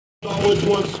Which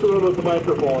one's screwing with the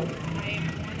microphone?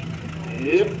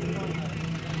 Yep.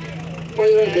 What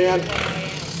do you think, Dan?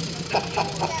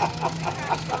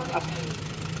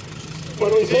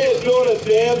 When we say it's doing it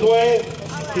Dan's way,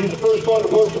 he's the first one to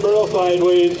push the barrel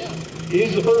sideways.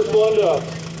 He's the first one to,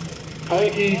 I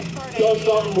think he does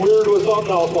something weird with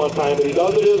something else one time, but he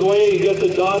does it his way, he gets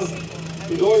it done.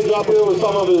 He's always up here with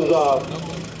some of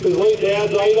his late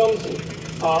dad's items.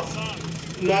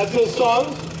 And that's his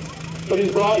son's. But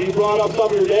you brought up some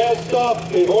of your dad's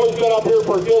stuff. They've always been up here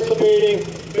participating.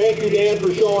 Thank you, Dan,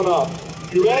 for showing up.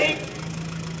 You ready?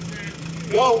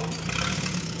 Go.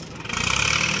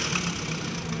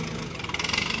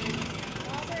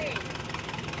 Aubrey,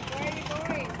 where are you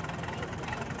going?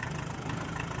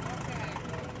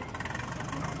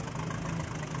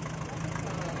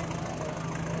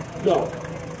 Go.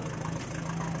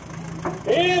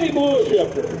 And he blew a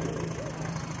shifter.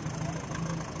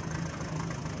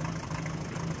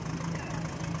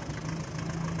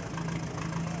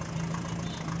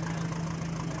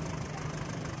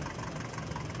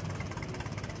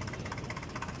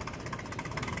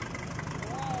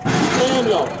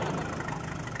 Daniel.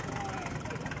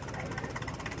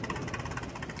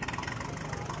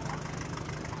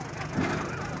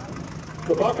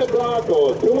 The bucket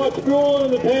Broncos. Too much fuel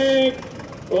in the tank.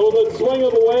 A little bit swing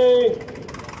of the way.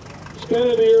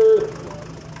 Spin of the earth.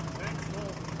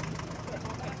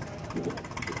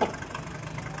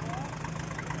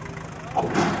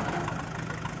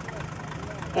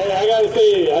 Hey, I gotta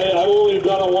say, I've only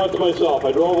done it once myself.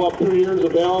 I drove up 2 years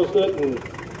and balanced it, and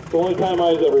it's the only time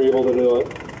I was ever able to do it.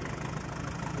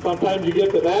 Sometimes you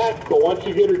get the knack, but once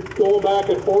you get it going back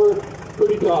and forth,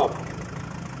 pretty tough.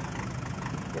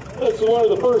 This is one of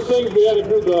the first things we had to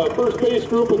do. The first base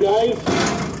group of guys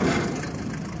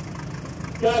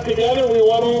got together. We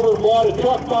went over and bought a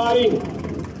truck body.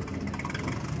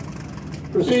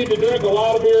 Proceeded to drink a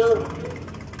lot of beer.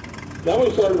 Then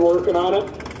we started working on it.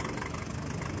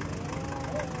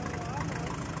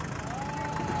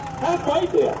 Have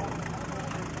fight there.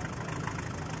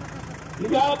 You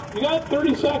got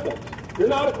 30 seconds. You're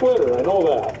not a quitter, I know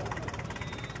that.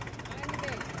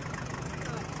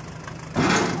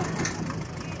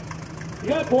 You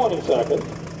got 20 seconds.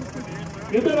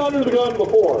 You've been under the gun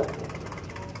before.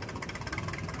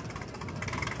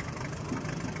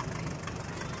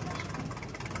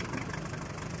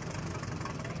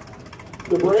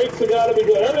 The brakes have got to be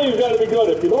good. Everything's got to be good.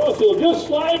 If you notice, he'll just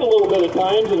slide a little bit at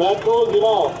times, and that throws him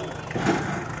off.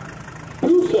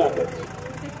 2 seconds.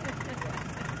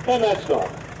 And that's done.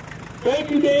 Thank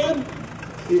you, Dan.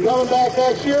 You coming back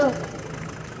next year?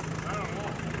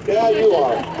 Yeah, you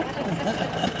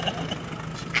are.